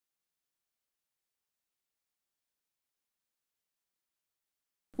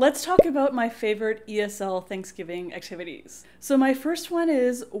Let's talk about my favorite ESL Thanksgiving activities. So my first one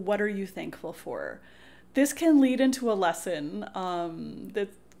is, what are you thankful for? This can lead into a lesson that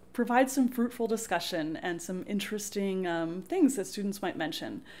provides some fruitful discussion and some interesting things that students might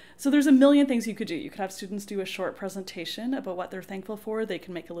mention. So there's a million things you could do. You could have students do a short presentation about what they're thankful for. They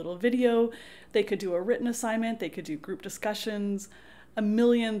can make a little video. They could do a written assignment. They could do group discussions. A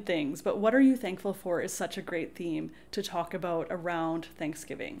million things, but what are you thankful for is such a great theme to talk about around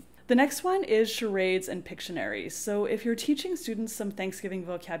Thanksgiving. The next one is charades and Pictionary. So if you're teaching students some Thanksgiving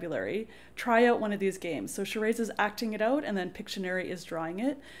vocabulary, try out one of these games. So charades is acting it out and then Pictionary is drawing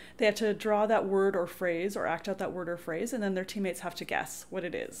it. They have to draw that word or phrase or act out that word or phrase, and then their teammates have to guess what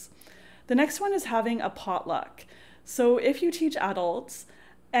it is. The next one is having a potluck. So if you teach adults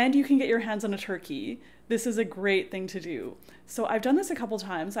and you can get your hands on a turkey, this is a great thing to do. So I've done this a couple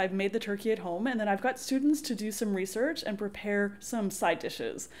times. I've made the turkey at home, and then I've got students to do some research and prepare some side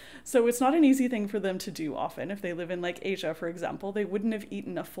dishes. So it's not an easy thing for them to do often. If they live in like Asia, for example, they wouldn't have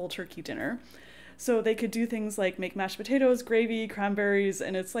eaten a full turkey dinner. So they could do things like make mashed potatoes, gravy, cranberries,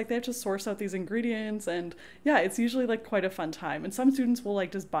 and it's like they have to source out these ingredients, and yeah, it's usually like quite a fun time. And some students will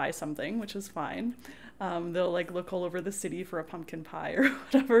like just buy something, which is fine. They'll like look all over the city for a pumpkin pie or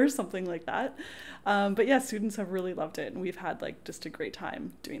whatever, something like that. But yeah, students have really loved it, and we've had like just a great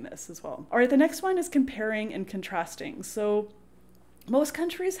time doing this as well. All right, the next one is comparing and contrasting. So most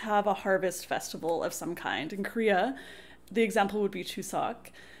countries have a harvest festival of some kind. In Korea, the example would be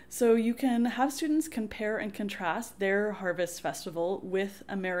Chuseok. So you can have students compare and contrast their harvest festival with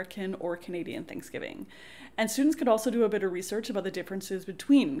American or Canadian Thanksgiving. And students could also do a bit of research about the differences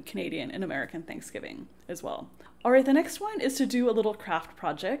between Canadian and American Thanksgiving as well. All right, the next one is to do a little craft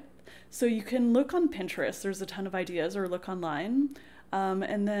project. So you can look on Pinterest, there's a ton of ideas, or look online.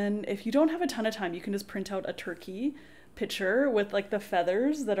 And then if you don't have a ton of time, you can just print out a turkey picture with like the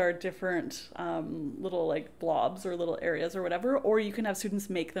feathers that are different little like blobs or little areas or whatever, or you can have students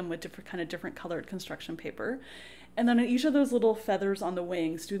make them with different colored construction paper. And then on each of those little feathers on the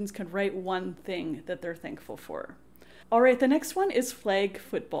wing, students can write one thing that they're thankful for. All right, the next one is flag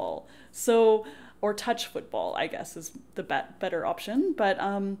football. So, or touch football, I guess is the better option, but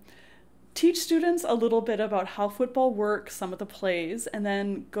teach students a little bit about how football works, some of the plays, and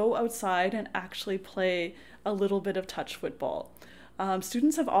then go outside and actually play a little bit of touch football.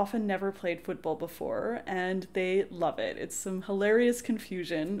 Students have often never played football before, and they love it. It's some hilarious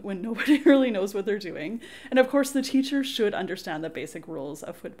confusion when nobody really knows what they're doing. And of course, the teacher should understand the basic rules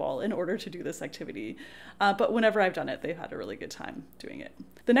of football in order to do this activity. But whenever I've done it, they've had a really good time doing it.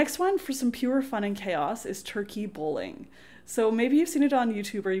 The next one for some pure fun and chaos is turkey bowling. So maybe you've seen it on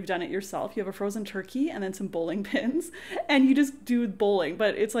YouTube or you've done it yourself. You have a frozen turkey and then some bowling pins, and you just do bowling,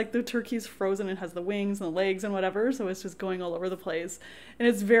 but it's like the turkey's frozen and has the wings and the legs and whatever, so it's just going all over the place. And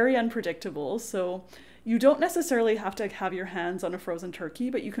it's very unpredictable, so you don't necessarily have to have your hands on a frozen turkey,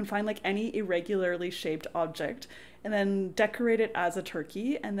 but you can find like any irregularly shaped object and then decorate it as a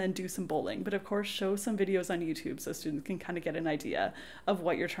turkey and then do some bowling. But of course, show some videos on YouTube so students can kind of get an idea of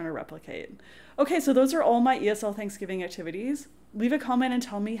what you're trying to replicate. Okay, so those are all my ESL Thanksgiving activities. Leave a comment and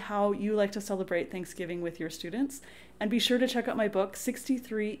tell me how you like to celebrate Thanksgiving with your students. And be sure to check out my book,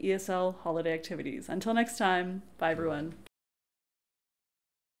 63 ESL Holiday Activities. Until next time, bye everyone.